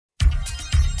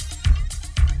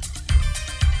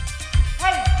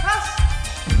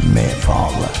med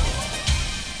Fale.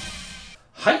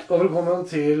 Hei og velkommen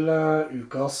til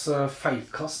ukas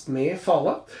feilkast med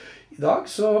Fale. I dag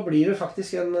så blir det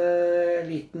faktisk en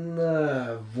liten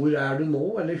hvor er du nå,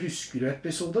 eller husker du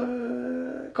episode,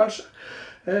 kanskje.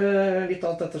 Litt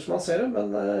alt etter som man ser det, men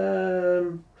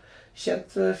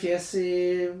kjent fjes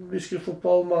i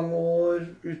Buskerud-fotball, mange år,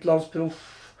 utenlandsproff,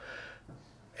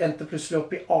 endte plutselig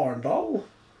opp i Arendal.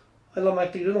 Eller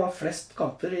merkelig grunn har flest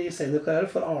kamper i seniorkarriere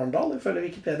for Arendal, ifølge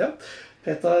Wikipedia.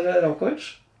 Petar Rankovic,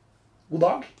 god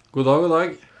dag. God dag, god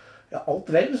dag. Ja, alt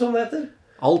vel, som det heter.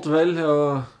 Alt vel,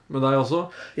 og med deg også?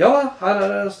 Ja,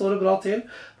 her står det bra til.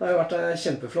 Det har jo vært en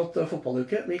kjempeflott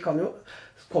fotballuke. Vi kan jo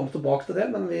komme tilbake til det,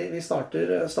 men vi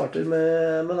starter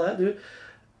med deg.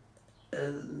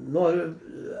 Nå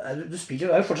du spiller,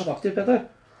 er jo fortsatt aktiv, Peter.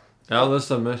 Ja, det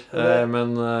stemmer.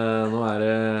 Men nå er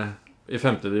det i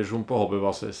 5. divisjon på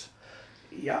hobbybasis.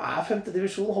 Ja, er 5.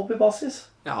 divisjon hobbybasis?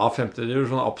 Ja, 5.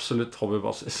 divisjon absolutt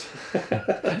hobbybasis.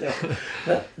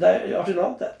 Det er artig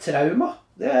navn. Det er Trauma.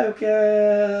 Det er jo ikke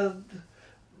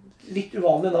litt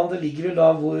uvanlig navn. Det ligger vel da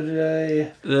hvor...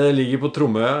 Det ligger på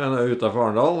Tromøya, en øy utenfor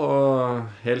Arendal,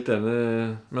 og helt enig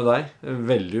med deg.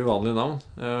 Veldig uvanlig navn.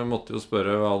 Jeg måtte jo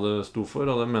spørre hva det sto for,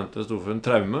 og det mente det sto for en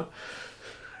traume.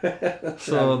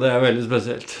 Så det er veldig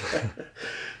spesielt.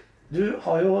 Du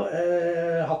har jo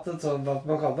hatt et sånt, hva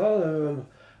man kaller det,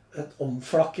 et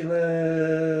omflakkende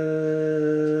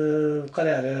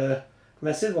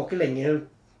karrieremessig. Det var ikke lenge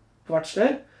på hvert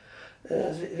sted.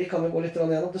 Vi kan jo gå litt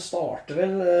gjennom. Det starter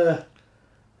vel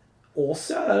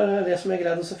Åsia, er det som jeg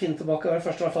greide å finne tilbake.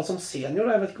 Først i hvert fall som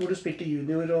senior. Jeg vet ikke hvor du spilte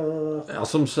junior. Ja,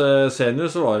 som senior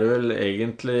så var det vel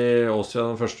egentlig Åsia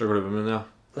den første klubben min, ja.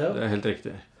 Det er helt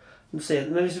riktig.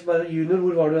 Men hvis vi bare junior,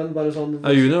 hvor var du bare sånn?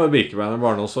 Ja, junior var Birkebeiner,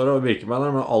 barndomsåret var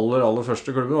Birkebeiner, men aller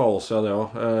første klubben var Åsia det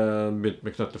også. Begynte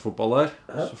med knøttefotball der,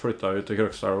 så flyttet jeg ut til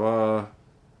Krokstadelva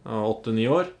 8-9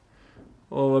 år,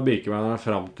 og var Birkebeiner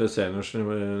frem til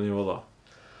seniorsnivå da.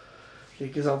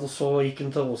 Ikke sant, og så gikk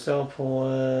han til Åsia på,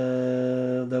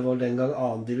 det var den gang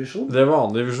 2. divisjon? Det var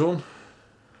 2. divisjon,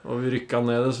 og vi rykket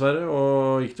ned dessverre,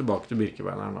 og gikk tilbake til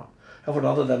Birkebeineren da. Ja, for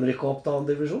da hadde de rykket opp til 2.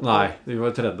 divisjon? Nei, de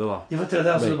var 3. da. De var 3.,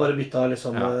 altså du bare bytta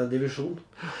liksom divisjon.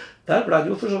 Der ble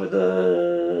det jo for så vidt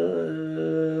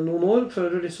noen år, før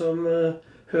du liksom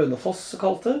Hønefoss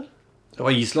kalte. Det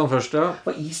var Island først, ja. Det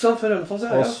var Island før Hønefoss,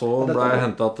 ja. Og så ble jeg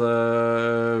hentet til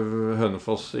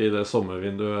Hønefoss i det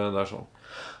sommervinduet der sånn.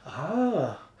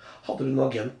 Hadde du noen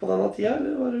agent på denne tida,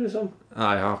 eller var det liksom...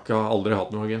 Nei, jeg har aldri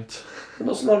hatt noen agent. Men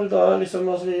hvordan har du da liksom,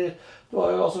 du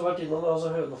har jo altså vært innom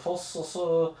Hønefoss, og så...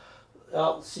 Ja,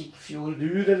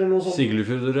 Sigfjordur eller noe sånt.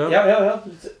 Siglufjordur, ja. Ja.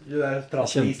 Du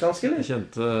prater islandsk, eller? Jeg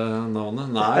kjente navnet.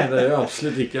 Nei, det gjør jeg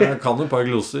absolutt ikke. Jeg kan et par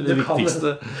gloser, det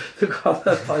viktigste. Du kan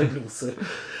et par gloser.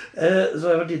 Så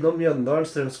har jeg vært innom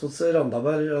Mjøndalen, Strømsgodset,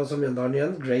 Randaberg, altså Mjøndalen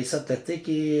igjen. Grace Athletic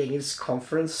i engelsk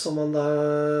conference, som man da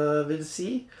vil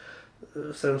si.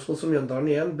 Strømsgodset,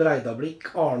 Mjøndalen igjen.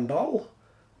 Breidablikk, Arendal.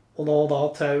 Og nå da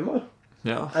Trauma.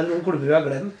 Ja. Er det noen klubber vi har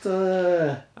glemt?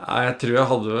 Nei, jeg tror jeg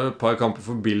hadde et par kamper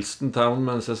for Bilston Town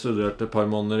mens jeg studerte et par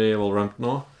måneder i Wolverhampton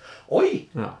nå. Oi!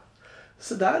 Ja.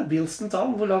 Så der, Bilston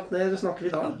Town, hvor langt ned snakker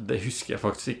vi da? Det husker jeg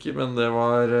faktisk ikke, men det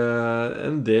var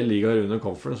en del ligaer under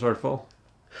conference i hvert fall.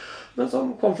 Men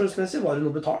sånn conference-messig var det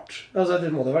noe betalt? Altså,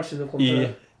 det må det ha vært siden du kom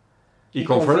til... I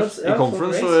conference? Ja,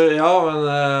 ja, men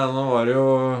nå var det jo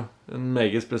en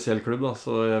meget spesiell klubb da,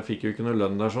 så jeg fikk jo ikke noe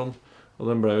lønn der sånn. Og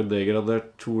den ble jo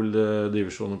degradert 2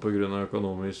 divisjoner på grunn av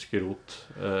økonomisk rot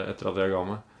etter at jeg ga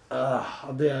meg.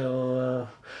 Det er jo...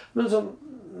 Men sånn,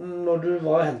 når du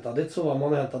var hentet dit, så var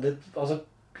man hentet dit... Altså,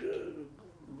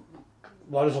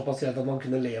 var det såpass greit at man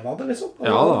kunne leve av det, liksom?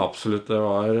 Ja, da, absolutt. Det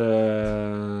var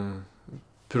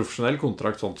profesjonell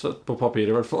kontrakt sånn sett, på papir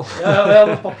i hvert fall. Ja,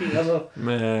 på papir, altså.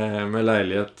 med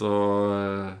leilighet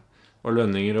og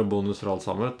lønninger og bonus for alt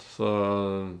sammen. Så...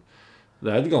 Det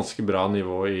er et ganske bra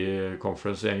nivå i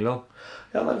conference i England.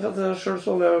 Ja, nei, for selv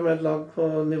så holder jeg med et lag på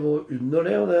nivå under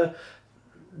det, og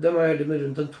de er heldig med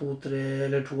rundt en 2-3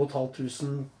 eller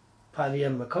 2.500 per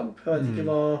hjemmekamp. Jeg vet ikke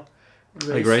hva...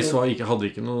 Grace hadde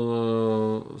ikke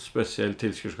noe spesielt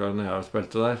tilskuddskare når jeg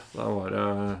spilte der. Da var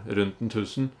det rundt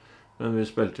 1000. Men vi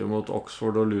spilte jo mot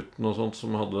Oxford og Luton og sånt,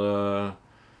 som hadde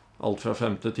alt fra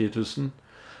 5 til 10 000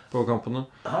 på kampene.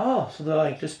 Så du har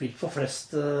egentlig spilt for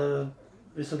flest...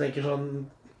 Hvis du tenker sånn,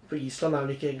 på Island er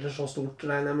det ikke egentlig så stort,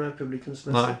 regner jeg med,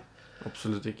 publikumsmessig. Nei,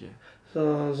 absolutt ikke. Så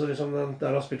liksom,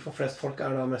 der du har spilt for flest folk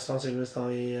er da mest sannsynligvis da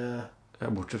i... Ja,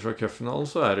 bortsett fra cupfinalen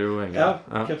så er det jo England.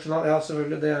 Ja, cupfinalen, ja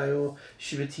selvfølgelig, det er jo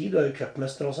 2010, du er jo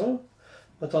cupmester også.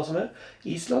 Ta som er.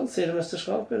 Island,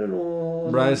 seriemesterskap, eller noe...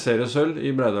 Ble seriesølv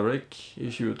i Breidablikk i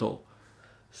 2012.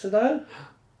 Se der.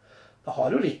 Det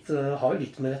har jo litt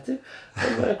med rett til.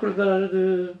 Hvilke klubber er det du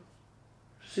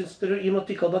syns dere, i og med at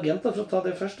du ikke hadde agent, da, for å ta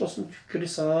det først, hvordan dukker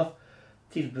disse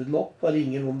tilbudene opp? Bare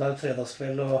ringer noen der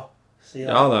fredagskveld og sier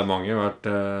Ja, det er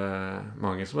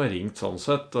mange som har ringt sånn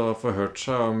sett og forhørt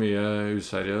seg av mye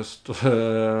useriøst.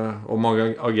 Og mange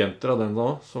agenter av den da,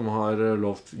 som har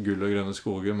lovt gull og grønne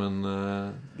skoger, men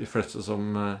de fleste som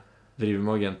driver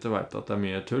med agenter vet at det er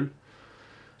mye tull.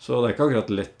 Så det er ikke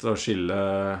akkurat lett å skille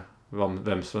hvem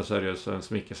som er seriøse og hvem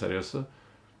som ikke er seriøse.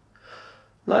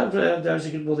 Nei, for det er gjelder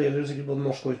sikkert både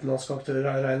norske og utenlandske aktører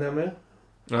her, regner jeg med.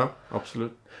 Ja,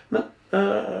 absolutt.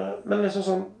 Men liksom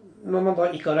sånn, når man da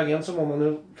ikke har agent, så må man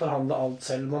jo forhandle alt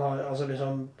selv. Man har, altså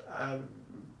liksom,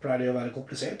 pleier det å være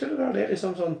komplisert, eller er det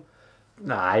liksom sånn?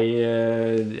 Nei,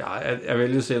 ja, jeg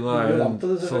vil jo si nå er jo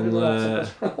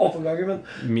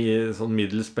sånn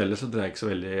middels spiller, så det er ikke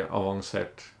så veldig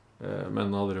avansert. Men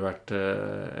hadde du vært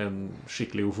en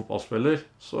skikkelig god fotballspiller,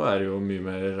 så er det jo mye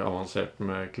mer avansert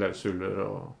med klausuler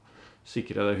og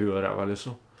sikre det huet og ræva,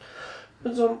 liksom.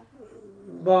 Men sånn,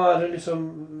 hva er det liksom,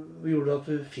 gjorde det at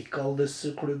du fikk alle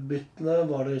disse klubbbyttene?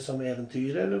 Var det liksom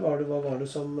eventyr, eller hva var det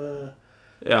som...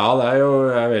 Ja, det er jo,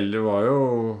 var jo...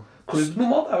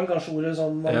 Klubbnomad er vel kanskje ordet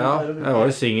sånn... Ja, jeg var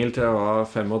jo single til jeg var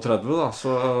 35 da,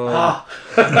 så...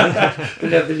 Du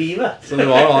levde livet. Så det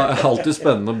var alltid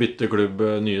spennende å bytte klubb,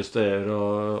 nye steder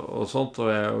og sånt, og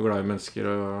jeg er jo glad i mennesker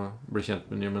og ble kjent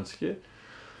med nye mennesker.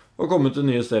 Og komme til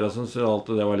nye steder, så synes jeg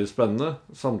alltid det var litt spennende.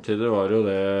 Samtidig var jo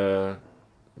det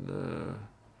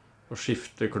å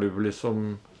skifte klubb liksom...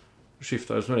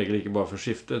 Skiftet jo som regel ikke bare for å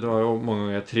skifte. Det var jo mange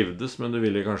ganger jeg trivdes, men du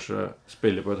ville kanskje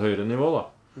spille på et høyere nivå da.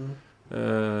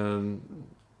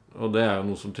 Og det er jo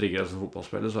noe som trigger deg som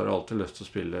fotballspiller, så har du alltid lyst til å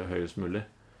spille høyest mulig.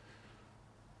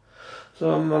 Så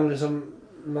man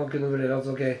kunne vurdere at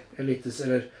ok, elites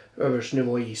eller øverste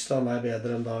nivå i Island er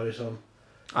bedre enn da liksom...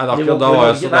 Nei, da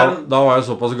var jeg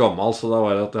såpass gammel, så da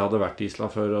var det at jeg hadde vært i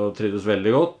Island før og trivdes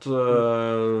veldig godt.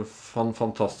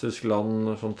 Fantastisk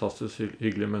land, fantastisk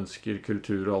hyggelige mennesker,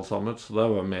 kultur og alt sammen, så det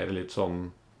var mer litt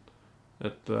sånn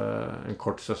en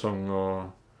kort sesong og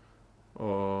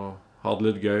ha det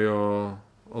litt gøy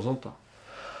og sånt da.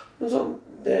 Men sånn,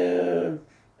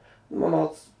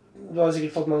 du har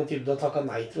sikkert fått mange tilbud å takke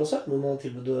nei til også. Noen har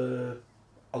tilbud å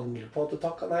angre på at du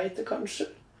takket nei til, kanskje?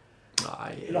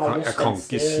 Nei, jeg kan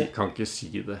ikke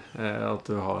si det. At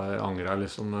du har angret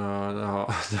liksom. Det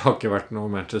har ikke vært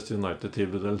noe Manchester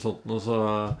United-tilbud eller sånt noe, så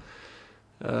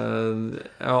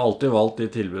jeg har alltid valgt de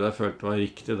tilbud jeg følte var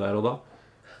riktig der og da.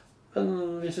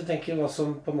 Men hvis du tenker hva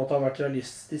som på en måte har vært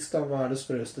realistisk, da, hva er det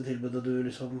sprøste tilbudet du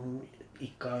liksom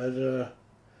ikke har...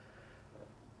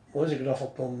 Må jo sikkert ha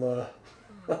fått noen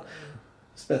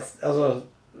altså,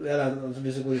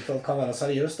 hvis du går ut for at det kan være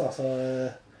seriøst, da, så...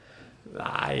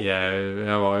 Nei,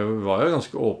 jeg var jo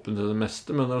ganske åpen til det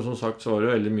meste, men som sagt så var det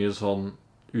jo veldig mye sånn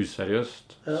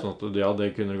useriøst. Ja. Sånn at ja,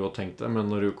 det kunne du godt tenkt deg, men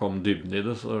når du kom dybden i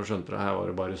det, så skjønte du at her var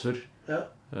det bare surr. Ja.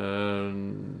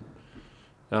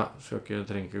 Ja,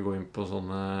 trenger ikke gå inn på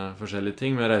sånne forskjellige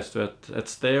ting, men jeg reiste jo et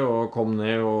sted og kom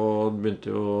ned og begynte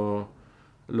jo å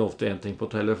lovte en ting på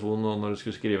telefonen, og når du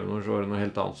skulle skrive noe, så var det noe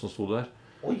helt annet som stod der.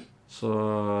 Oi. Så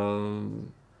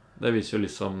det viser jo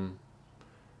liksom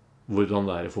hvordan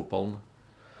det er i fotballen.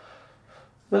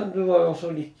 Men du var jo også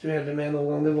litt uheldig med noen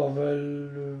gang. Du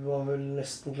var vel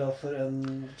nesten klar for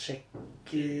en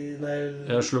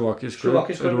slovakisk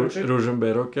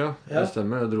Rosenberok, ja. Det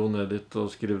stemmer. Jeg dro ned dit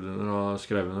og skrev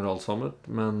under alt sammen.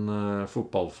 Men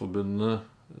fotballforbundet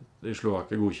i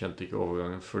Slovakia godkjente ikke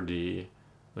overgangen fordi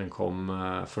den kom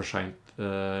for sent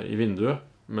i vinduet.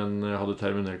 Men jeg hadde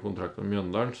terminert kontrakt med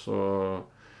Mjøndalen, så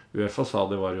UEFA sa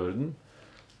det var i orden.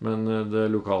 Men det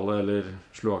lokale eller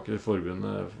slovakiske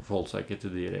forbundet forholdt seg ikke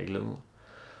til de reglene.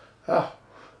 Ja,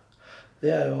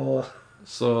 det er jo...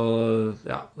 Så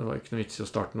ja, det var ikke noe vits i å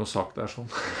starte noe sak der sånn.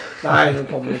 Nei, det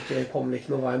kommer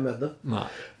ikke noe vei med det. Nei.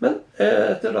 Men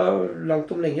etter da, langt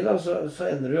om lenge da, så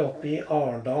ender du opp i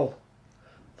Arendal.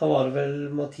 Da var det vel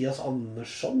Mathias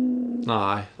Andersson?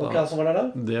 Nei. Var ikke han som var der da?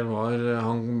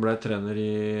 Han ble trener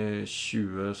i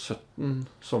 2017.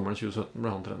 Sommeren 2017 ble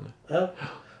han trener. Ja.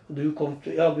 Du kom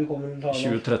til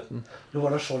 2013. Du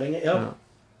var der så lenge, ja.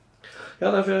 Ja,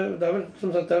 det er vel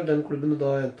som sagt det er den klubben du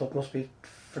da endte opp med å spille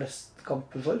flest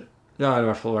kamper for. Ja, i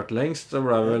hvert fall vært lengst. Det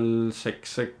ble vel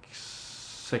 6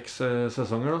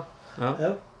 sesonger da.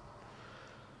 Ja.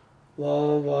 Hva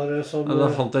var det som... Ja,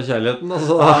 da fant jeg kjærligheten,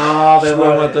 altså. Det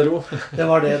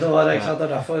var det, ikke sant?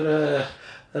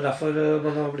 Det er derfor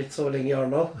man har blitt så lenge i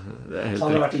Arendal. Så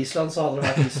hadde det vært Island, så hadde det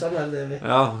vært Island.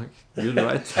 Ja, Gud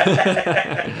vet.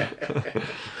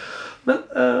 Men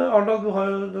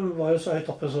Arendal, de var jo så høyt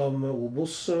oppe som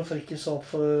Obos for ikke så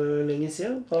for lenge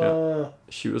siden. Ja.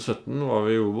 2017 var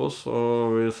vi i Obos,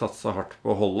 og vi satset hardt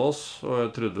på å holde oss. Og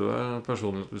jeg trodde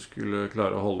personlig at vi skulle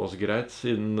klare å holde oss greit,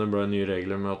 siden det ble nye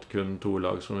regler med at kun 2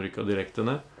 lag som rykket direkte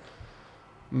ned.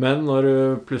 Men når du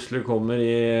plutselig kommer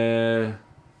i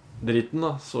dritten,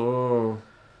 da, så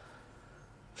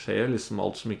skjer liksom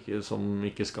alt som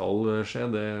ikke skal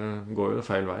skje. Det går jo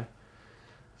feil vei.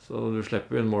 Så du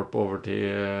slipper jo en mål på overtid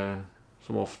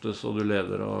som oftest, og du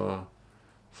leder og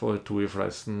får 2 i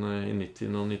fleisen i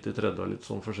 90 og 93 og litt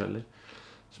sånn forskjellig.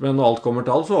 Men når alt kommer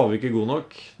til alt, så var vi ikke gode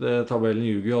nok. Tabellen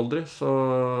ljuger jo aldri, så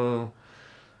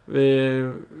vi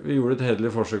gjorde et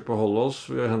hederlig forsøk på å holde oss.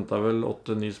 Vi hentet vel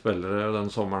 8-9 spillere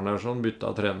den sommeren der, sånn, bytta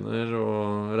trener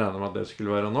og regnet med at det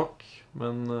skulle være nok.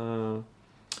 Men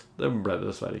det ble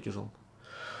dessverre ikke sånn.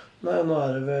 Nei, nå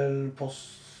det vel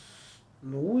Post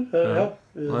Nord? Ja.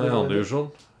 Nei, andre divisjon.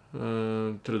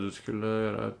 Trodde du skulle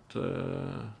gjøre et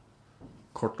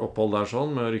kort opphold der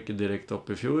sånn, med å rykke direkte opp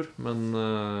i fjor. Men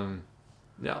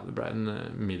ja, det ble en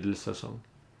middels sesong.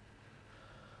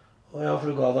 Ja, for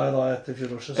du ga deg da etter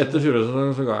fjorårssesongen? Etter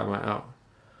fjorårssesongen så ga jeg meg, ja.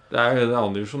 Det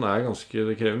andre divisjon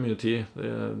det krever mye tid.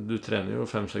 Du trener jo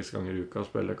 5-6 ganger i uka,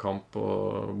 spiller kamp,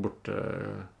 og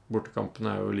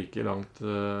bortekampene jo like langt,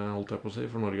 holdt jeg på å si,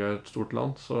 for Norge et stort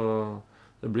land, så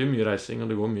det blir mye reising, og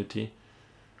det går mye tid.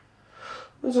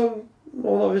 Men så,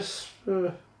 nå da hvis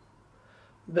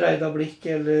Breida Blikk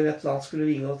eller et eller annet skulle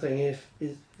ringe og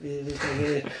vi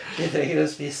trenger en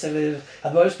spiss, eller...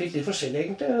 Ja, du har jo spilt litt forskjellig,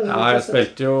 egentlig. Ja, jeg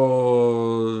spilte jo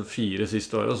 4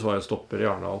 siste året, og så var jeg stopper i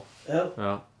Arendal. Ja.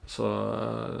 Ja, så...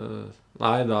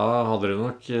 Nei, da hadde det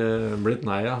nok blitt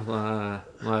nei, ja.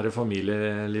 Nå det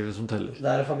familielivet som teller.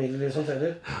 Det familielivet som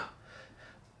teller.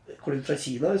 Klubb fra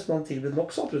Kina, hvis man tilbyr nok,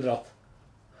 så hadde du dratt.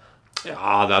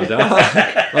 Ja, det Da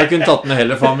har jeg kunnet tatt med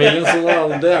hele familien, så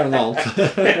det noe annet.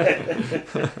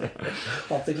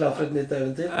 At du klar for et nytt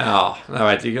eventyr? Ja, jeg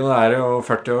vet ikke, nå det jo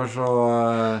 40 år, så...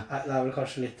 Nei, det vel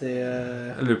kanskje litt i...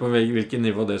 Jeg lurer på hvilket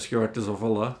nivå det skulle vært i så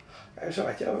fall da. Så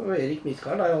vet jeg, Erik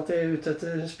Midtgaard jo alltid ute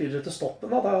etter spiller etter stoppen,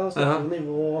 da. Det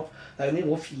jo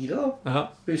nivå 4, da. Ja.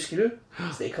 Husker du?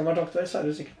 Hvis det kan være aktuelt, så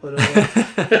du sikkert bare...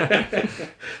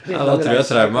 Ja, da tror jeg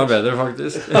Trauma bedre,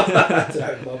 faktisk. Ja,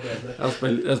 Trauma bedre. Jeg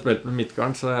har spilt med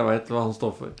Midtgaard, så jeg vet hva han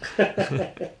står for.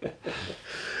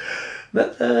 Men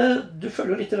du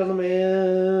følger litt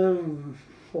med...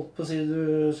 Holdt på å si,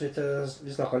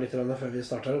 vi snakket litt før vi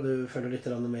startet, og du følger litt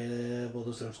med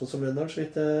både Strømsgods og Mjøndalen, så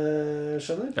vidt jeg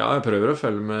skjønner? Ja, jeg prøver å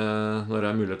følge med når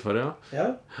det mulighet for det, ja. Ja.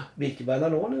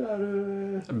 Birkebeiner nå, eller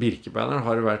du... Birkebeiner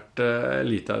har vært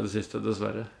lite av det siste,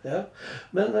 dessverre. Ja,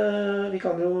 men vi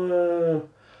kan jo...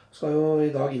 Skal jo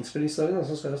i dag innspillingsdagen,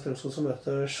 så skal jo Strømsgods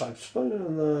møte Sarpsborg,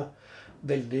 en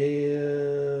veldig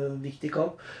viktig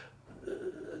kamp.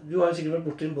 Du har jo sikkert vært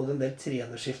borte i både en del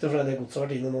trenerskifter, for det Gods har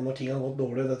vært inne nå når ting har gått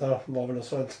dårlig. Dette var vel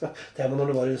også et tema når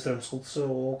det var i Strømsgods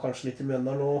og kanskje litt i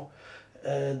Mjøndalen nå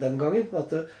den gangen.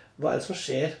 Hva det som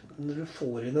skjer når du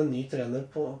får inn en ny trener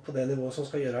på det nivået som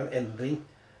skal gjøre en endring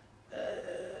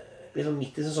liksom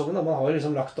midt i sesongen? Da. Man har jo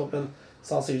liksom lagt opp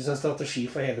sannsynligvis en strategi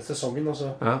for hele sesongen, og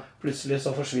så plutselig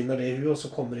så forsvinner det i huet, og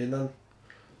så kommer inn en...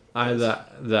 Nei,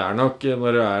 det nok,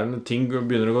 når ting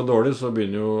begynner å gå dårlig, så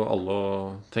begynner jo alle å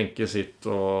tenke sitt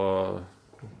og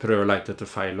prøve å lete etter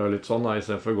feil og litt sånn, i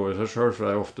stedet for å gå i seg selv, for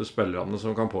det jo ofte spillerne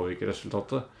som kan påvirke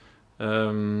resultatet.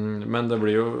 Men det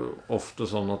blir jo ofte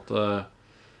sånn at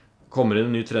kommer inn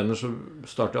en ny trener, så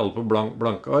starter alle på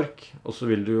blanke ark, og så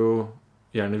vil du jo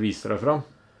gjerne vise deg fram.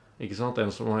 Ikke sant?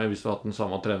 En som hvis du har hatt den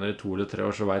samme trener i 2 eller 3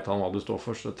 år, så vet han hva du står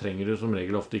for, så trenger du som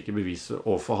regel ofte ikke bevise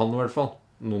overfor han i hvert fall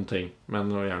noen ting, men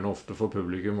gjerne ofte for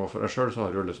publikum og for deg selv, så har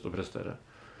du jo lyst til å prestere.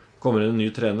 Kommer inn en ny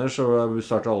trener, så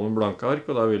starter alle med blanke ark,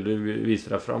 og da vil du vise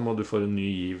deg fram, og du får en ny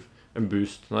giv, en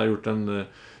boost. Jeg har gjort en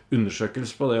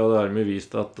undersøkelse på det, og det har med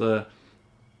vist at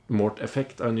målt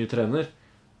effekt av en ny trener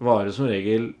varer som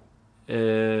regel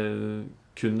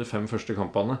kun de 5 første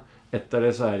kampene. Etter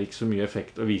det så det ikke så mye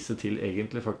effekt å vise til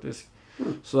egentlig, faktisk.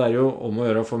 Så det jo om å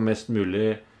gjøre å få mest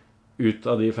mulig ut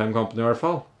av de 5 kampene i hvert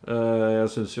fall. Jeg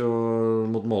synes jo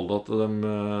mot Molde at de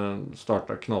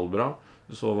startet knallbra.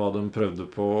 Du så hva de prøvde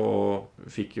på, og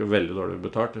fikk jo veldig dårlig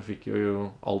betalt. De fikk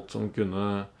jo alt som kunne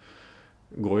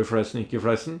gå i fleisen, ikke i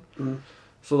fleisen.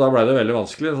 Så da ble det veldig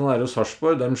vanskelig. Sånn jo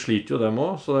Sarpsborg, de sliter jo dem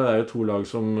også. Så det jo 2 lag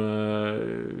som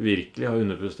virkelig har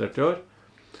underprestert i år.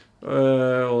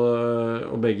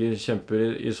 Og begge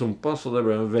kjemper i sumpa, så det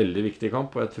ble en veldig viktig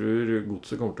kamp, og jeg tror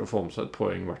Godset kommer til å få med seg et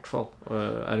poeng i hvert fall.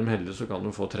 De heldige, så kan de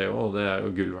få 3 også, og det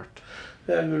jo gull verdt.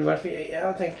 Det gull verdt. Jeg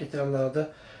har tenkt litt om det at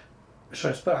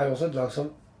Sarpsborg jo også et lag som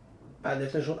per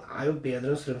definisjon jo bedre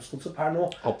enn Strømsgodset per nå.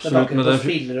 Absolutt, med den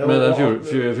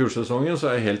fjordsesongen så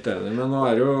jeg helt enig. Men nå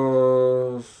det jo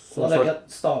og da tenker jeg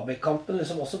at Stabæk-kampen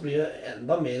liksom også blir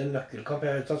enda mer en nøkkelkamp.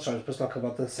 Jeg har hørt at Sarpsborg snakker om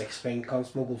at en 6-poengkamp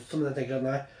mot Godset, men jeg tenker at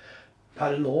nei,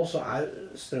 per nå så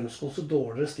Strømsgodset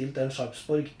dårligere stilt enn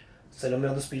Sarpsborg, selv om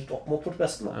vi hadde spilt opp mot vårt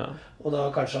beste. Da. Ja. Og da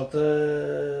kanskje at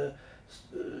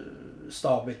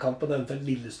Stabæk-kampen, eventuelt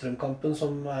Lillestrøm-kampen,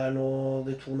 som nå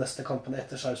de 2 neste kampene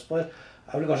etter Sarpsborg,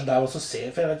 vel kanskje der også ser,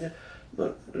 for jeg vet ikke, når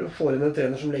du får inn en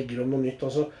trener som legger om noe nytt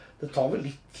også, det tar vel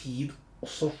litt tid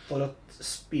også for at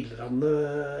spillerne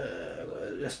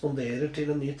responderer til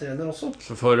en ny trener også.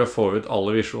 Så for å få ut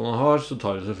alle visjonene har, så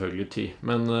tar det selvfølgelig tid.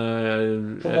 Men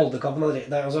på Moldekampen,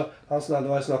 det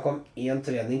var snakk om 1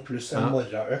 trening pluss en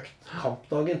morgenøkt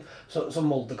kampdagen. Så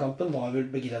Moldekampen var vel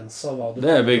begrenset hva du...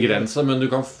 Det begrenset, men du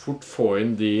kan fort få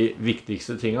inn de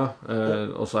viktigste tingene.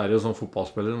 Og så det jo sånn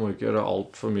fotballspiller, du må ikke gjøre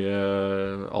alt for mye,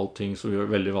 allting som gjør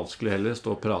veldig vanskelig heller.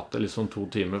 Stå og prate liksom 2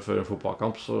 timer før en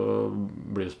fotballkamp, så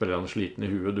blir spillerne sliten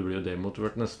i huet, du blir jo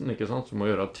demotivert nesten, ikke sant? Du må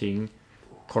gjøre ting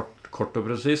kort og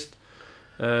presist.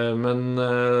 Men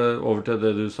over til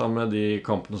det du sa med de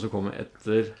kampene som kommer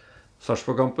etter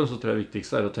Sarpsborg-kampen, så tror jeg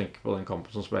viktigste å tenke på den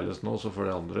kampen som spilles nå, så får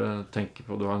de andre tenke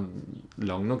på, du har en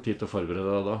lang nok tid til å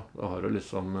forberede deg da. Da har du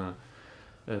liksom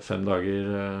 5 dager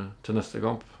til neste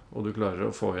kamp, og du klarer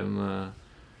å få inn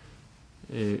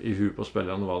i huet på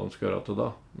spillerne hva de skal gjøre til da.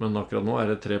 Men akkurat nå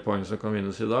det 3 poeng som kan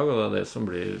vinnes i dag, og det det som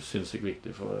blir sinnssykt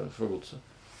viktig for Godset.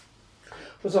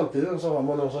 For samtidig så har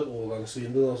man også et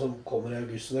overgangsvindu som kommer i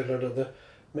august. Det klart at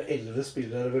med 11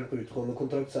 spillere vel på utgående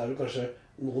kontrakt, så det kanskje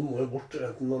noen må jo bort.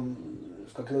 Enten man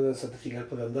skal ikke sette fingeren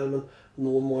på hvem men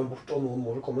noen må jo bort, og noen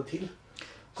må vel komme til.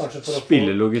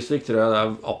 Spillelogistikk tror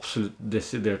jeg absolutt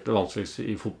desidert det vanskeligste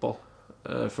i fotball.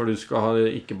 For du skal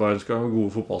ikke bare ha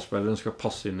gode fotballspillere, du skal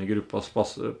passe inn i gruppa,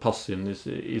 passe inn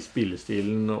i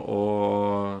spillestilen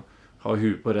og ha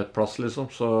huet på rett plass liksom.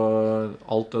 Så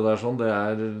alt det der sånn, det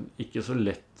ikke så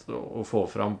lett å få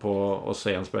fram på å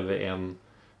se en spiller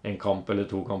en kamp eller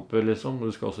 2 kamper liksom. Du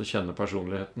skal også kjenne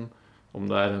personligheten, om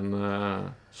det en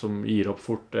som gir opp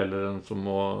fort, eller en som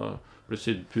må bli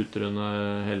sydd puter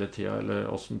under hele tiden, eller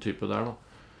hvordan type det da.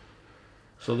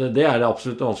 Så det det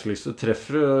absolutt det vanskeligste.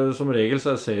 Treffer som regel,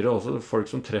 så jeg ser jo også folk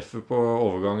som treffer på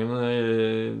overgangene,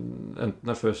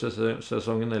 enten før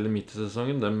sesongen eller midt i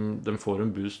sesongen, de får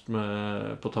en boost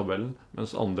på tabellen,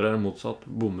 mens andre motsatt.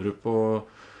 Bommer du på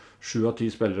 7 av 10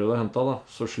 spillere du har hentet da,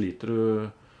 så sliter du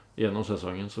gjennom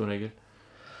sesongen som regel.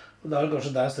 Og det kanskje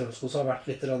der Strømsgodset har vært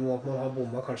litt, at man har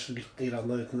bommet kanskje litt,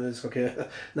 uten vi skal ikke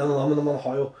men man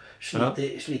har jo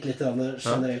slitt litt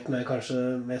generelt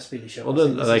med spillekjøp. Og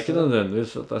det ikke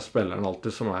nødvendigvis at det spilleren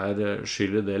alltid som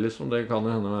skyld i det, liksom. Det kan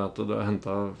jo hende med at du har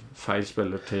hentet feil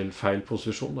spiller til feil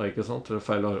posisjon, da, ikke sant? Eller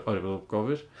feil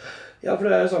arbeidsoppgaver. Ja, for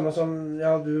det jo samme som,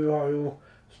 du har jo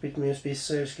spilt mye spiss,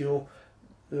 jeg husker jo,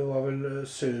 det var vel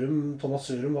Thomas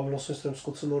Sørum var vel også i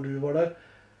Strømsgodset når du var der.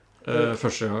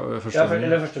 Første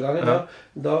gangen,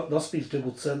 da spilte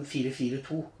Godset en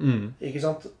 4-4-2, ikke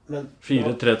sant?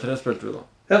 4-3-3 spilte vi da.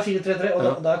 Ja, 4-3-3,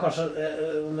 og da kanskje,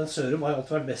 men Sørum har jo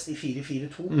alltid vært best i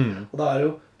 4-4-2, og det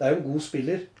jo en god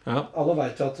spiller. Alle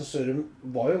vet jo at Sørum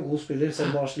var jo en god spiller, selv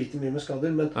om han har slitt mye med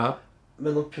skader,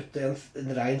 men å putte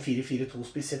en ren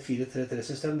 4-4-2-spiss i et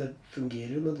 4-3-3-system, det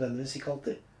fungerer jo nødvendigvis ikke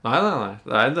alltid. Nei.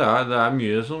 Det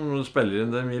mye som spiller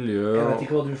inn det miljøet. Jeg vet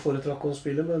ikke hva du foretrakk å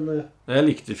spille, men... Jeg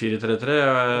likte 4-3-3.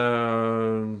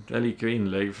 Jeg liker jo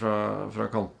innlegg fra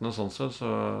kantene sånn sett,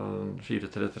 så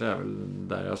 4-3-3 vel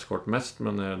der jeg har skåret mest,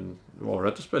 men det var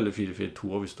ålreit å spille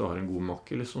 4-4-2 hvis du har en god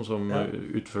makker liksom, som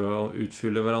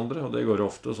utfyller hverandre, og det går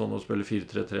ofte sånn å spille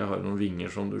 4-3-3, har noen vinger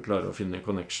som du klarer å finne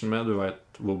connection med, du vet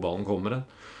hvor ballen kommer hen.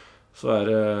 Så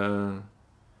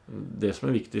det som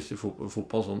viktigst i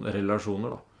fotball, sånn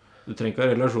relasjoner da. Du trenger ikke ha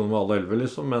relasjoner med alle 11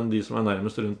 liksom, men de som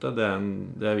nærmest rundt deg,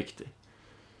 det viktig.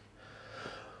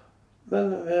 Men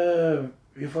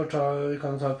vi kan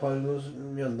ta et par.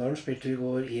 Mjøndalen spilte i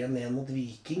går 1-1 mot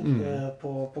Viking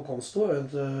på Konsto.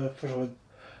 For så vidt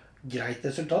greit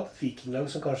resultat. Et Vikinglag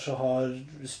som kanskje har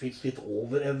spilt litt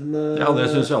over evne. Ja,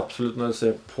 det synes jeg absolutt når jeg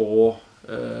ser på.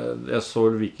 Jeg så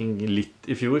Viking litt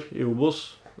i fjor i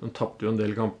Obos. De tappte jo en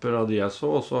del kamper av de jeg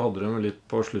så, og så hadde de litt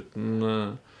på slutten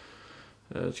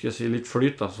skal jeg si litt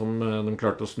flyt da, som de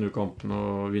klarte å snu kampen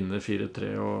og vinne 4-3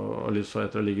 og litt så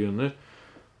etter å ligge under.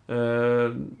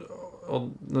 Og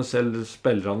når selv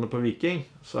spillerne på Viking,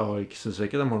 så synes jeg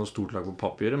ikke de har noe stort lag på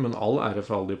papiret, men all ære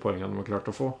for alle de poengene de har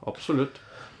klart å få, absolutt.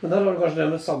 Men der har du kanskje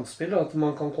det med samspill, at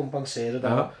man kan kompensere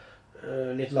da.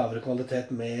 litt lavere kvalitet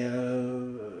med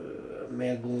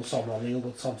god samhandling og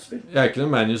godt samspill. Jeg er ikke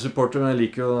noen Man-U-supporter, men jeg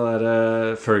liker jo det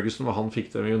der Ferguson, hva han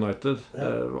fikk det med United.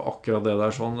 Akkurat det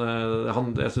der sånn.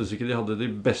 Jeg synes ikke de hadde de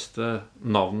beste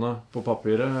navnene på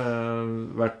papiret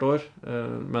hvert år,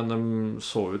 men de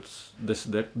så ut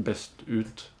desidert best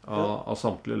ut av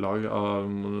samtlige lag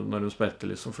når de spilte,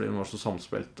 liksom, fordi de var så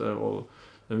samspilte, og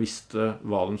de visste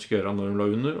hva de skulle gjøre når de la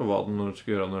under, og hva de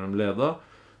skulle gjøre når de leda,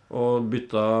 og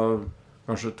bytta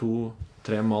kanskje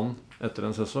 2-3 mann etter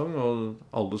en sesong, og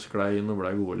alle sklei inn og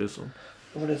ble gode, liksom.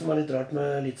 Og for det som litt rart med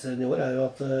Eliteserien i år, jo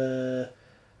at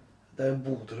det jo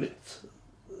Bodø-Glimt,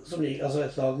 som altså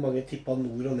et lag mange tippet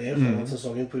nord og ned foran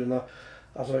sesongen på grunn av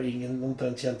altså ingen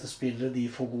omtrent kjente spillere, de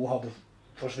for gode hadde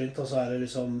forsvint, og så det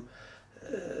liksom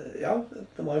ja,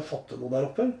 de har jo fått til noe der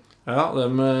oppe. Ja,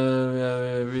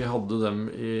 vi hadde dem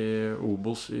i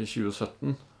Obos i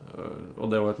 2017, og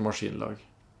det var et maskinlag.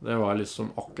 Det var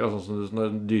liksom akkurat sånn som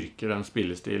de dyrker den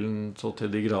spillestilen så til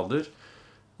de grader.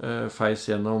 Feis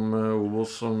gjennom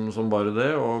Obos som bare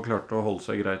det, og klarte å holde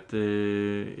seg greit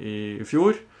i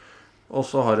fjor. Og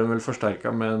så har de vel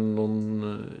forsterket med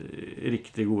noen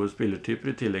riktig gode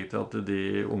spillertyper, i tillegg til at de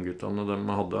ungguttene de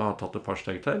hadde, har tatt et par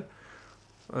steg til.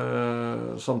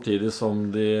 Samtidig som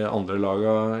de andre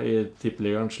lagene i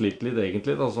tippeligaen sliter litt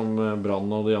egentlig, da, som Brann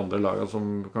og de andre lagene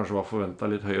som kanskje var forventet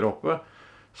litt høyere oppe,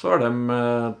 så har de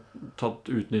tatt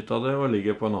utnytt av det og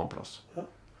ligger på en annen plass. Ja.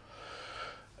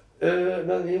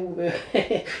 Men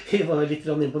vi var litt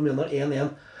inne på Mjøndalen 1-1.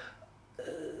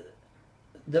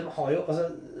 De har jo, altså,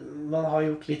 man har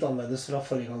gjort litt annerledes fra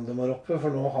forrige gang de var oppe, for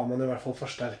nå har man i hvert fall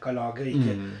forsterket laget,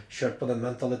 ikke kjørt på den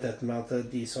mentaliteten med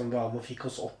at de som var med og fikk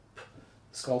oss opp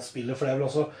skal spille, for det vel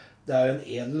også det jo en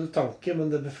edel tanke,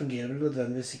 men det fungerer vel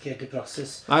nødvendigvis ikke helt i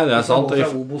praksis. Nei, det sant. Ja,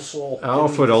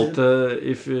 og forhold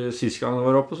til sist gang de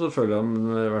var oppe, så føler jeg de,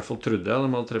 i hvert fall trodde jeg,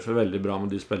 de hadde treffet veldig bra med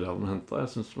de spillere de hentet.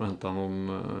 Jeg synes de har hentet noen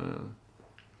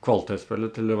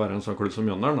kvalitetsspillere til å være en sånn klubb som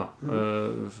Mjøndalen.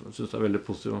 Jeg synes det veldig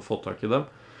positivt å få tak i dem.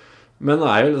 Men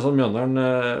det jo liksom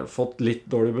Mjøndalen fått litt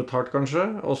dårlig betalt, kanskje.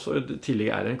 Og så i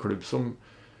tillegg det en klubb som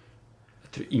jeg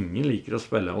tror ingen liker å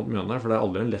spille mot Mjøndalen, for det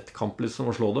aldri en lett kamp liksom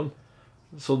å slå dem.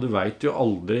 Så du vet jo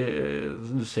aldri,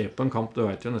 du ser på en kamp, du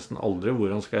vet jo nesten aldri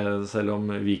hvor han skal, selv om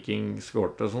Viking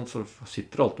skårte og sånt, så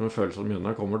sitter du alltid med følelsen at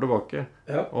Mjøndalen kommer tilbake.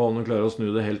 Ja. Og om de klarer å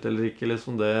snu det helt eller ikke,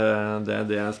 liksom,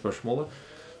 det spørsmålet.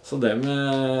 Så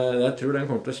jeg tror den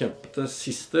kommer til å kjempe til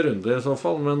siste runde i så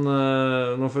fall, men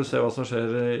nå får vi se hva som skjer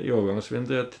i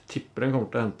overgangsvinduet. Jeg tipper den kommer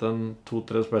til å hente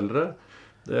 2-3 spillere.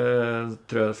 Det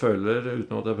tror jeg føler,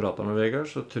 uten at jeg pratet med Vegard,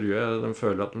 så tror jeg de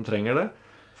føler at de trenger det.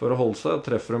 For å holde seg,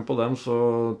 treffer de på dem, så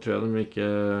tror jeg de ikke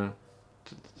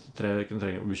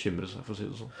trenger å bekymre seg, for å si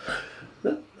det sånn.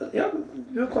 Men, ja,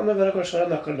 du kan jo kanskje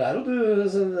være nøkkelen der, og du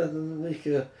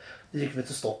ikke vet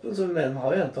til stoppen, så vi har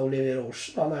jo hentet Olivier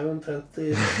Ocean. Han jo omtrent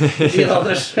i din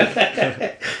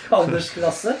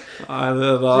aldersklasse. Nei,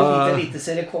 det da... Så lite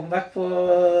eliteserie-comeback på...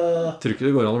 Jeg tror ikke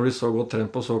det går an å bli så godt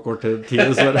trent på så kort tid,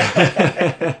 dessverre.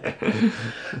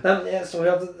 Men jeg så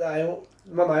jo at det jo...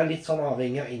 Man jo litt sånn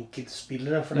avhengig av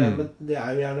enkeltspillere, for det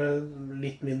jo gjerne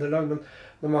litt mindre lag, men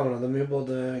nå mangler de jo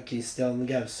både Christian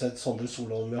Gauseth, Sondre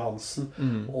Solholm Johansen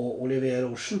og Olivier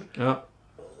Ocean. Ja.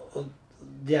 Og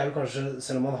de jo kanskje,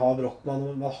 selv om man har Brockmann,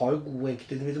 man har jo gode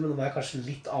enkeltindivider, men de kanskje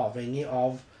litt avhengig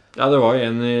av... Ja, det var jo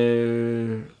en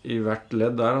i hvert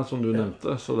ledd der, da, som du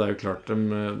nevnte, så det jo klart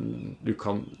du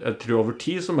kan, jeg tror over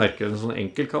tid så merker jeg en sånn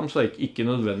enkeltkamp, så ikke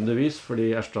nødvendigvis, fordi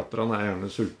erstatterne gjerne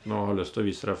sultne og har lyst til å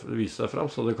vise seg frem,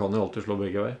 så det kan jo alltid slå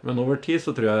begge veier. Men over tid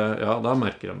så tror jeg, ja, da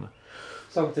merker de det.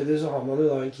 Samtidig så har man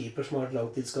jo da en keeper som har et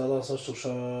langtidsskade, altså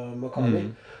Sorsa Makani,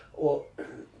 og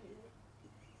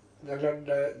det klart,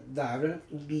 det vel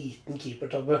en liten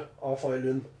keepertabbe av Fay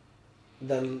Lund.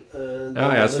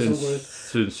 Ja, jeg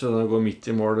synes jo den går midt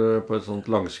i mål på et sånt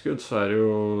langskudd, så det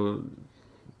jo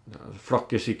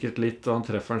flakker sikkert litt, og han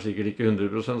treffer den sikkert ikke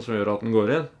 100% som gjør at den går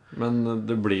inn, men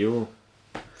det blir jo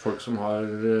folk som har,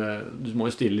 du må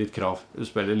jo stille litt krav. Du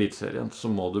spiller eliteserien, så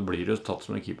må du bli tatt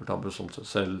som en keepertabbe,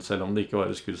 selv om det ikke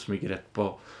var et skudd som gikk rett på.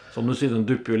 Som du sier, den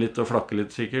dupper jo litt og flakker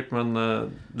litt sikkert, men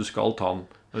du skal ta den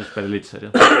når du spiller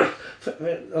eliteserien.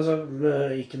 Altså,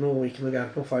 ikke noe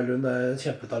gærent med Fay Lund, et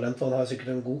kjempetalent, og han har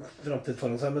sikkert en god fremtid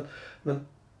foran seg, men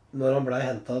når han ble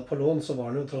hentet på lån, så var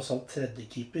han jo tross alt tredje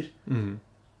keeper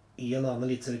i en annen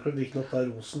eliteserieklubb, ikke nok da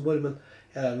Rosenborg, men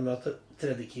jeg regner med at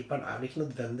tredjekeeperen vel ikke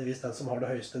nødvendigvis den som har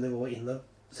det høyeste nivået inne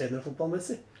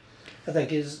seniorfotballmessig. Jeg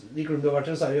tenker, de klubber du har vært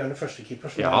til, så jo gjerne førstekeeper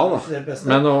som det beste.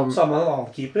 Så har man en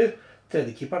annen keeper.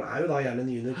 Tredjekeeperen jo da gjerne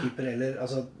en juniorkeeper, eller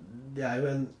altså det jo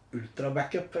en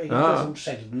ultra-backup, egentlig, som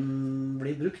sjelden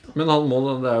blir brukt. Da. Men han må,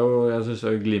 det jo, jeg synes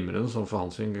det glimrende sånn for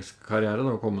hans karriere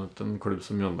da, å komme til en klubb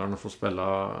som Mjøndalen og få spille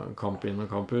kamp inn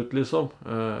og kamp ut, liksom.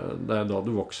 Det da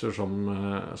du vokser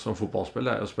som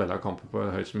fotballspiller, å spille kamper på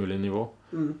høyest mulig nivå.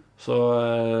 Så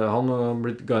han har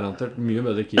blitt garantert mye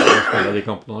bedre keeper å spille de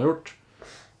kampene han har gjort.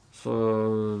 Så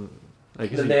det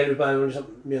ikke sikkert. Men det liksom,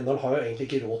 Mjøndalen har jo egentlig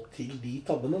ikke råd til de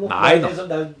tabbene. Nei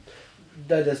da.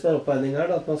 Det det som oppveiningen her,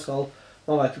 da, at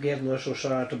man vet jo ikke helt når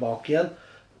Sjosja tilbake igjen.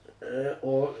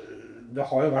 Og det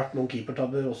har jo vært noen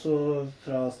keepertabber også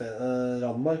fra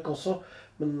Ranmark også.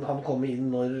 Men han kom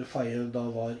inn når Faye da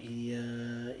var i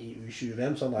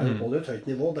U20-VM, så han jo på et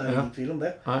høyt nivå. Det ingen tvil om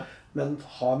det. Nei. Men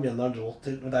har Mjøndalen råd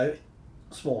til... Det jo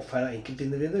småfeil av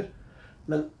enkeltindivider.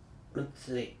 Men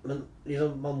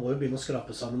liksom, man må jo begynne å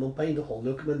skrape sammen noen poeng. Det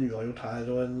holder jo ikke med en uavgjort her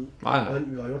og en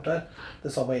uavgjort der.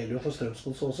 Det samme gjelder jo for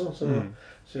Strømsgods også.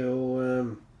 Så jo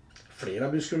flere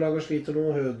av Buskerud-lager sliter nå.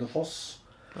 Hønefoss.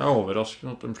 Det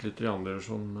overraskende at de sliter i andre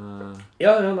divisjon.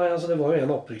 Nei, altså det var jo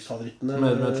en av opprykksfavorittene.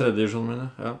 Med tredje divisjon,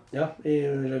 mener jeg. Ja,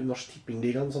 i Norsk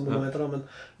Tippingligaen, som det nå heter da.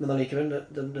 Men allikevel,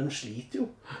 de sliter jo.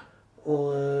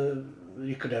 Og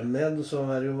rykker dem ned, så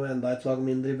det jo enda et lag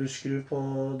mindre i Buskerud på,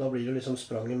 da blir det liksom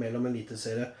spranget mellom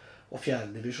eliteserie og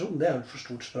fjerde divisjon. Det jo et for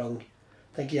stort sprang,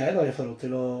 tenker jeg da, i forhold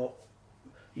til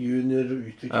junior og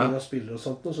utvikling av spillere og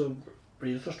sånt, og så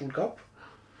blir det for stort gap.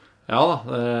 Ja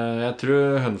da, jeg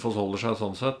tror Hønefoss holder seg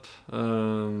sånn sett,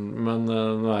 men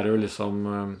nå det jo liksom,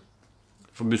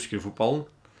 for Buskerud-fotballen,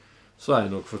 så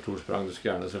det nok for stort sprang. Du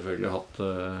skulle gjerne selvfølgelig hatt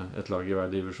et lag i hver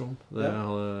divisjon. Det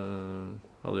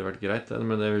hadde jo vært greit,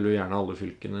 men det vil jo gjerne alle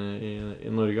fylkene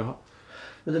i Norge ha.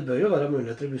 Men det bør jo være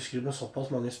muligheter i Buskerud med såpass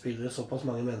mange spillere, såpass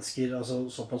mange mennesker, altså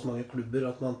såpass mange klubber,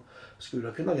 at man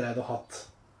skulle kunne ha greid å hatt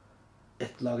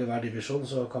ett lag i hver divisjon,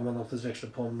 så kan man alltid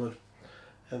veksle på når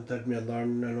eventuelt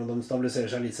Mjøndalen, eller når de stabiliserer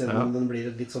seg litt senere, men den blir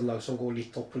et litt sånn lag som går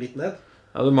litt opp og litt ned.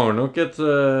 Ja, det mangler nok et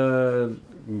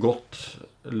godt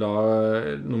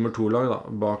nummer 2-lag da,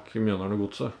 bak Mjøndalen og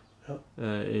Godset.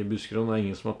 I Buskerud. Det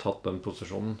ingen som har tatt den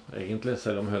posisjonen egentlig,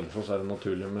 selv om Hønefoss det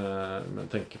naturlig med å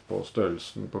tenke på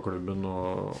størrelsen på klubben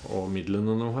og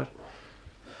midlene de har.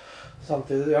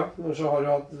 Samtidig, så har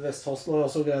jo hatt Vestfoss nå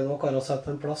også greid å karre seg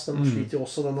til en plass. De sliter jo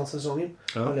også denne sesongen.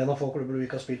 Men en av få klubber du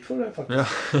ikke har spilt for det, faktisk.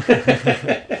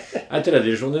 Tredje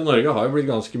divisjon i Norge har jo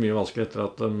blitt ganske mye vanskelig etter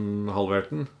at de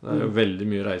halverte den. Det jo veldig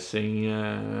mye reising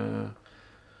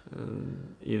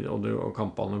og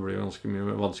kampene blir jo ganske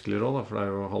mye vanskeligere også, for det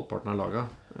jo halvparten av laget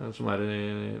som i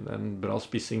en bra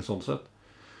spissing sånn sett.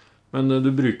 Men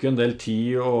du bruker en del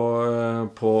tid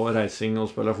på reising og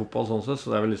spille fotball sånn sett,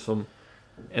 så det vel liksom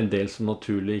en del som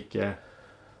naturlig ikke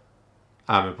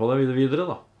med på det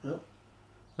videre da.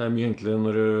 Det mye enklere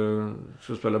når du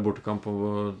skal spille bortekamp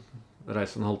og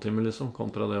reise en halvtime liksom,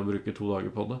 kontra det å bruke 2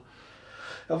 dager på det.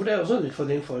 Ja, for det også en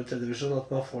utfordring for tredje divisjon,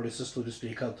 at man får disse store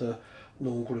sprik at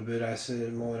noen klubber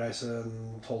må reise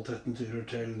 12-13 turer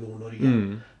til Nord-Norge,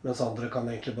 mens andre kan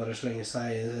egentlig bare slenge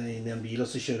seg inn i en bil og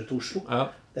så kjøre til Oslo.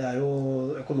 Det jo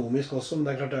økonomisk også, men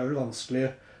det klart det vel vanskelig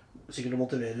sikkert å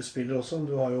motivere spillere også.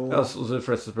 Du har jo... Ja, så de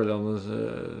fleste spillerne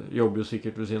jobber jo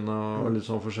sikkert ved siden av litt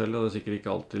sånn forskjellig, og det sikkert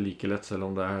ikke alltid like lett,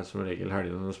 selv om det som regel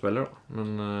helgene de spiller da. Men...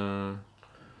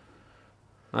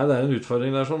 Nei, det en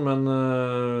utfordring der sånn, men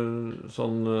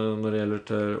sånn, når det gjelder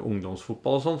til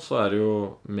ungdomsfotball og sånt, så det jo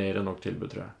mer enn nok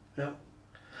tilbud, tror jeg.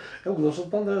 Ja,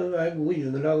 ungdomsfotball, det gode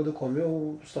juniorlag, og det kommer jo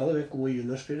stadig vekk gode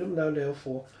juniorspillere, men det jo det å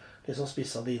få liksom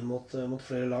spisset det inn mot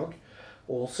flere lag.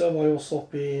 Åsia var jo også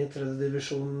oppe i tredje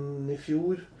divisjon i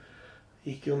fjor,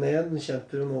 gikk jo ned,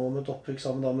 kjemper jo nå med et opprykk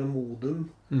sammen da med Modum.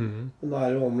 Men da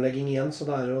det jo omlegging igjen,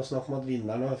 så det jo snakk om at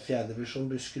vinneren av fjerde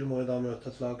divisjon Buskerud må jo da møte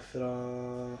et lag fra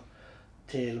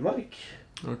Telemark.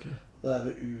 Det vel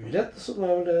Uredd, som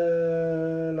vel det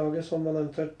laget som man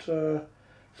eventuelt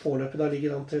foreløpig da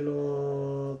ligger an til å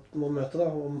møte da,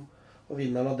 og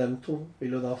vinneren av dem to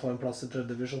vil jo da få en plass i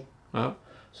tredje divisjon.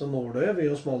 Så Nåløy blir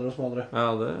jo smalere og smalere.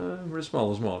 Ja, det blir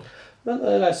smalere og smalere. Men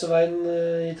reiseveien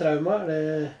i Trauma, det...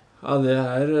 Ja, det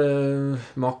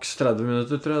maks 30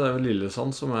 minutter, tror jeg. Det vel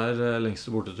Lillesand som lengste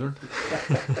borteturen.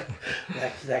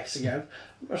 det ikke så gærent.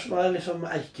 Hva som liksom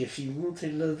erkefienden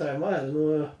til Trauma? Det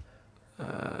noe...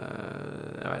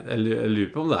 Jeg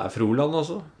lurer på om det Froland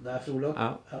også. Det Froland?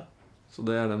 Ja. Så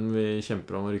det den vi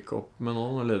kjemper om å rykke opp med nå.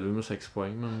 Nå leder vi med 6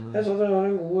 poeng, men... Jeg så det var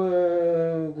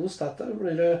en god stat der.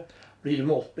 Blir det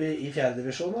med opp i fjerde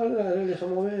divisjon, eller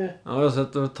liksom må vi... Ja, vi har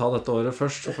sett å ta dette året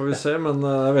først, så får vi se, men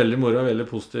det veldig moro, veldig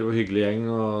positiv og hyggelig gjeng,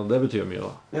 og det betyr mye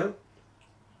da. Ja.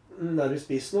 Du i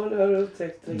spiss nå, eller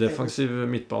trekt? Defensiv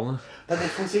midtbane. Det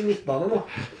defensiv midtbane nå.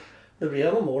 Det blir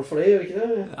noen mål for det, gjør ikke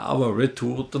det? Ja, det har blitt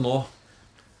 2 til nå.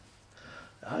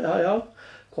 Ja.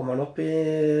 Kommer han opp i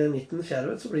midten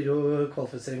fjerde, så blir det jo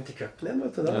kvalifisering til cupen igjen,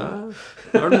 vet du da. Ja,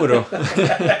 det er det moro.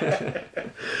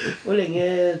 Hvor lenge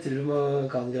tror du man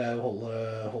kan greie å holde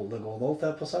det gående, holdt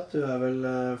jeg på sagt? Du er vel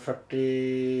 40...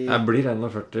 Jeg blir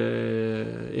 41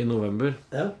 i november.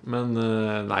 Ja. Men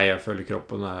nei, jeg føler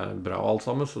kroppen er bra alt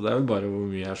sammen, så det er vel bare hvor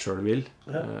mye jeg selv vil.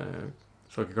 Ja.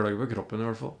 Skal ikke klage på kroppen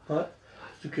i hvert fall. Nei.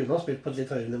 Du kunne ha spilt på et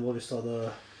litt høyere nivå hvis du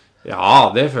hadde... Ja,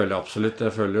 det føler jeg absolutt.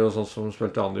 Jeg føler jo sånn som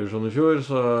spilte i andre divisjon i fjor,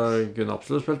 så jeg kunne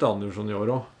absolutt spilt i andre divisjon i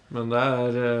år også. Men det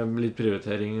er litt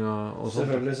prioritering og sånt.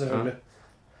 Selvfølgelig.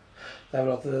 Ja. Det er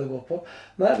bra at det går på.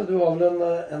 Nei, men du har vel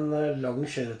en lang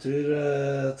kjøretur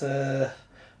til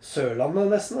Sørlandet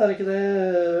nesten, er det ikke det?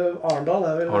 Arendal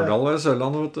er vel... Arendal er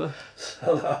Sørlandet, vet du.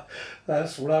 Ja, det er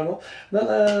sol her nå.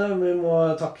 Men vi må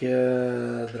takke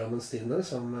Drammens Tidende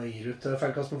som gir ut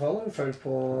Feilkast med fallet. Følg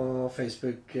på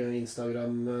Facebook,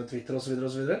 Instagram, Twitter og så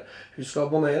videre. Husk å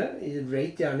abonnere.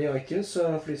 Rate gjerne i iTunes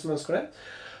for de som ønsker det.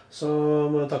 Så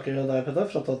må jeg takke deg, Petter,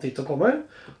 for at du har tid til å komme.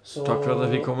 Takk for at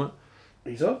jeg fikk komme.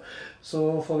 Så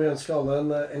får vi ønske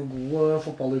alle en god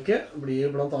fotballuke. Det blir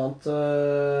blant annet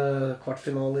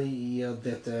kvartfinale i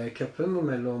DT-cupen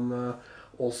mellom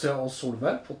Åsia og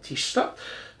Solberg på tirsdag.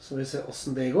 Så vi ser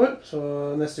hvordan det går. Så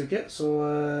neste uke så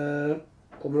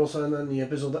kommer også en ny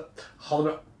episode. Ha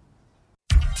det bra!